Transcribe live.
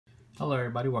Hello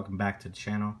everybody, welcome back to the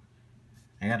channel.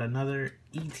 I got another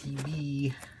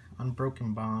ETB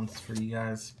Unbroken Bonds for you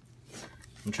guys.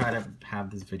 I'm trying to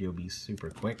have this video be super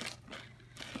quick.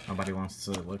 Nobody wants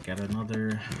to look at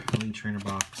another Elite Trainer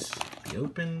box be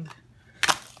opened.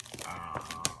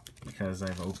 Because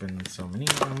I've opened so many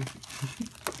of them.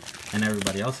 And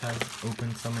everybody else has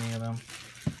opened so many of them.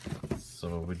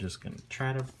 So we're just gonna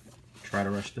try to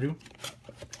rush through.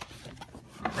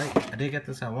 Alright, I did get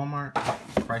this at Walmart.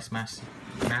 Price matched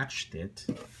it,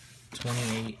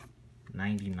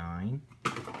 $28.99.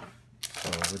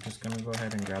 So we're just gonna go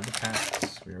ahead and grab the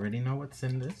packs. We already know what's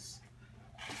in this.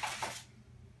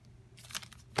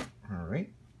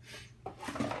 Alright.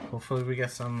 Hopefully we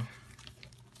get some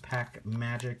pack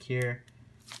magic here.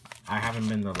 I haven't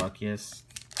been the luckiest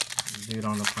dude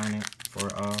on the planet for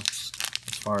as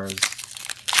far as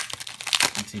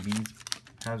ETBs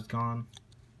has gone.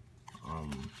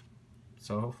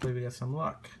 So hopefully we get some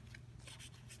luck.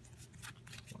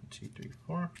 1, 2, 3,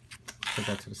 4. Put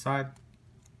that to the side.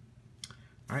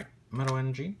 Alright, Metal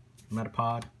Energy,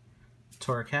 Metapod,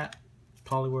 Torracat,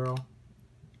 Poliwhirl,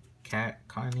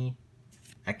 Connie,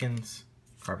 Ekans,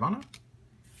 Carvana,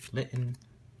 Litten,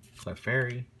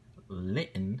 Clefairy,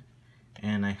 Litten,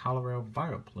 and a Hollow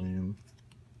Bioplume.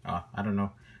 I don't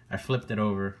know. I flipped it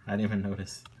over. I didn't even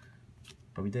notice.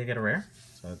 But we did get a rare,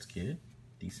 so that's good.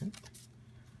 Decent.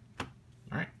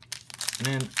 Alright. And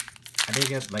then I did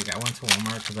get, like, I went to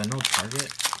Walmart because I know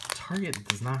Target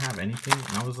does not have anything.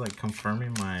 And I was like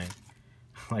confirming my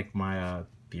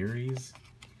theories.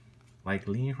 Like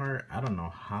Leonhardt, I don't know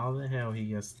how the hell he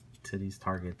gets to these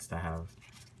Targets that have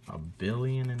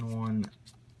 1,000,000,001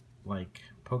 like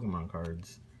Pokemon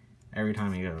cards every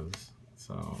time he goes.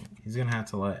 So he's gonna have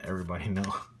to let everybody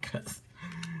know, because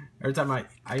every time I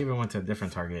even went to a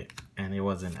different Target and it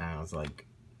wasn't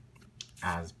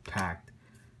as packed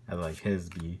as like his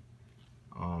be.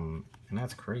 And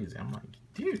that's crazy. I'm like,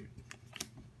 dude,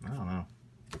 I don't know.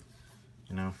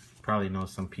 You know, probably know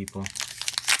some people.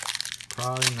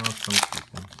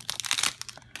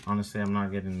 Honestly, I'm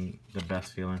not getting the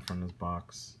best feeling from this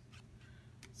box.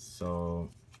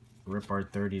 So rip our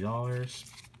 $30.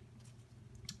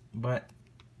 But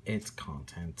it's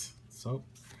content. So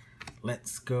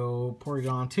let's go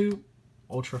Porygon 2,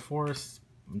 Ultra Force,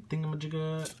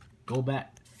 Thingamajigga,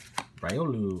 Golbat,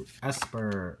 Riolu,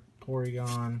 Esper,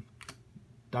 Porygon,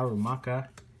 Darumaka,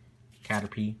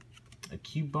 Caterpie, a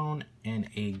Cubone, and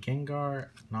a Gengar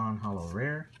non-holo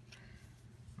rare.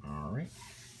 Alright.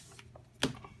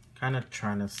 Kind of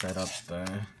trying to set up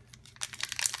the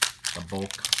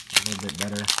bulk a little bit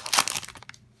better.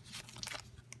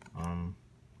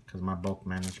 Because my bulk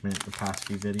management the past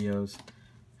few videos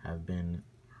have been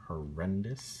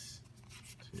horrendous.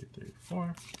 2, 3,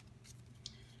 4.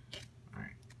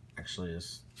 Alright. Actually,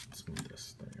 let's move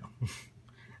this. There you go.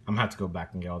 I'm gonna have to go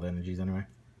back and get all the energies anyway.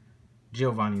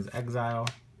 Giovanni's Exile,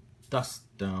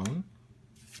 Duststone,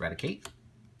 Eradicate,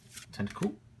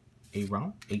 Tentacool,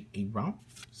 Aron,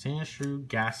 Sandshrew,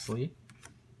 Ghastly,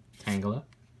 Tangela,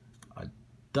 a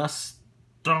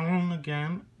Duststone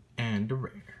again, and a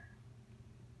rare.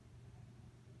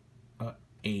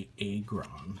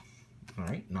 Aggron.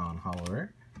 Alright, non-holo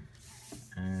rare.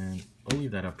 And we'll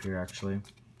leave that up here actually,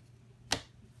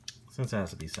 since it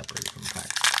has to be separated from the pack.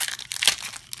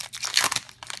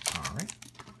 Alright.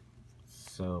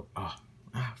 So,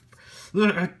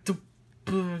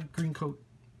 green coat.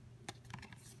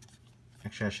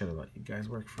 Actually, I should have let you guys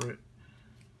work for it.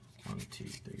 1, 2,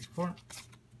 3, 4.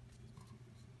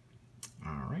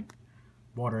 Alright.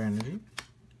 Water Energy.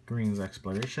 Green's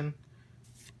Exploration.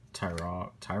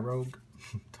 Tyrogue.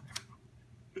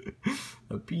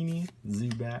 Apini.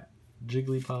 Zubat.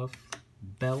 Jigglypuff.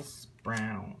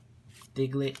 Bellsprout.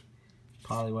 Diglett.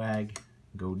 Poliwag.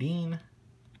 Godin.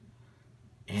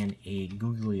 And a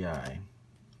Googly Eye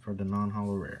for the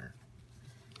non-holo rare.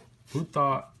 Who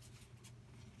thought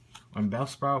when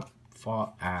Bellsprout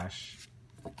fought Ash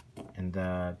in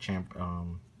the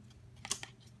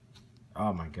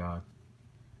oh my god,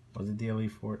 was it the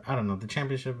Elite Four? I don't know, the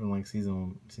championship in like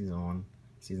season 1,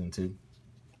 season 2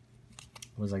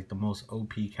 was like the most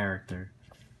OP character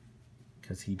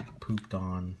because he pooped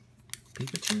on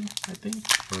Pikachu, I think,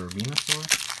 or Venusaur,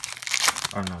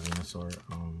 or not Venusaur,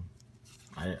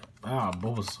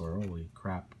 Bulbasaur, holy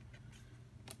crap.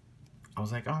 I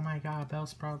was like, oh my god,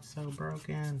 Bellsprout's so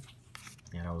broken.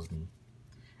 Yeah, that was me.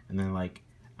 And then like,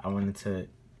 I went into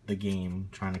the game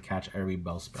trying to catch every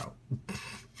Bellsprout.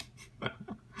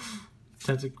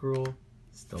 Tentacruel,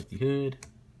 Stealthy Hood,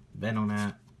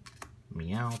 Venonat,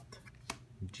 Meowth,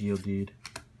 Geodude,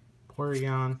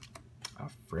 Porygon, a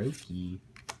Froakie,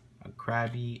 a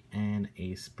Krabby, and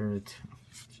a Spirit.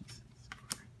 Jesus.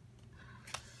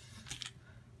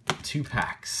 2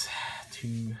 packs.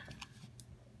 2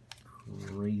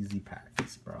 crazy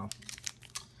packs, bro.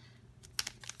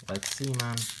 Let's see,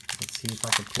 man. Let's see if I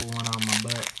can pull one on my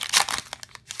butt.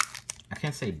 I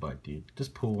can't say butt, dude.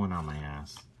 Just pull one on my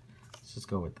ass. Let's just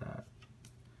go with that.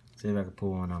 See if I can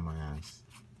pull one on my ass.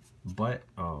 But,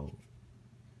 oh.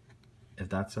 If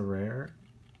that's a rare,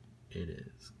 it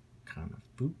is kind of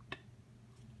fooped.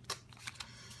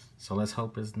 So let's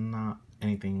hope it's not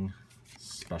anything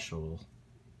special.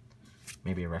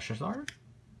 Maybe a reshizard?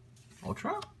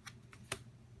 Ultra?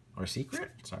 Or secret?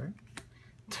 Sorry.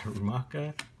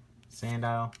 Tarumaka.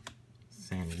 Sandile.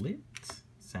 Sandlit.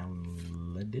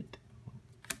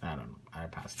 I don't know. I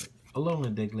passed it.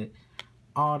 Alolan Diglett.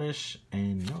 Oddish.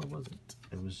 And no, it wasn't.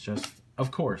 It was just,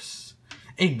 of course,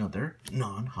 another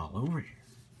non-holo rare.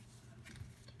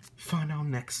 Find out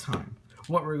next time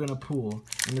what we're going to pull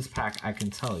in this pack. I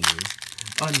can tell you.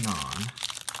 A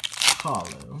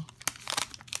non-holo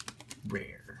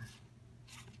rare.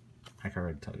 I can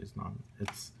already tell you it's non.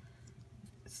 It's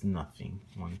nothing.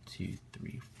 1, 2,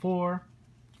 3, 4.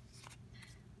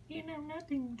 You know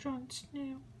nothing, Jon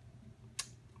Snow.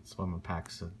 That's why my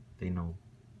packs so they don't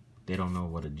know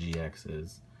what a GX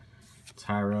is.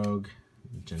 Tyrogue,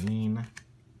 Janine,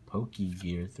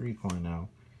 Pokegear 3.0,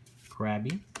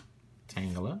 Krabby,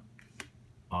 Tangela,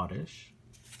 Oddish,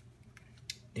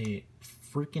 a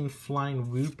freaking Flying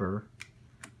Wooper,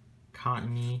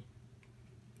 Cottony,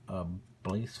 a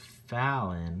Blaze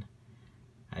Fallon.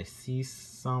 I see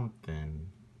something.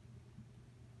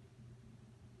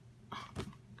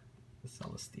 The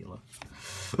Celesteela.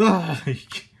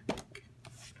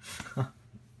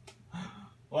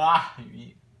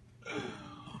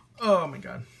 Oh my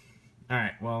god.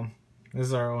 Alright, well, this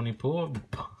is our only pull of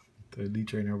the Elite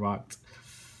Trainer box.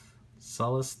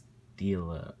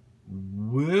 Celesteela.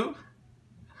 Woo-hoo!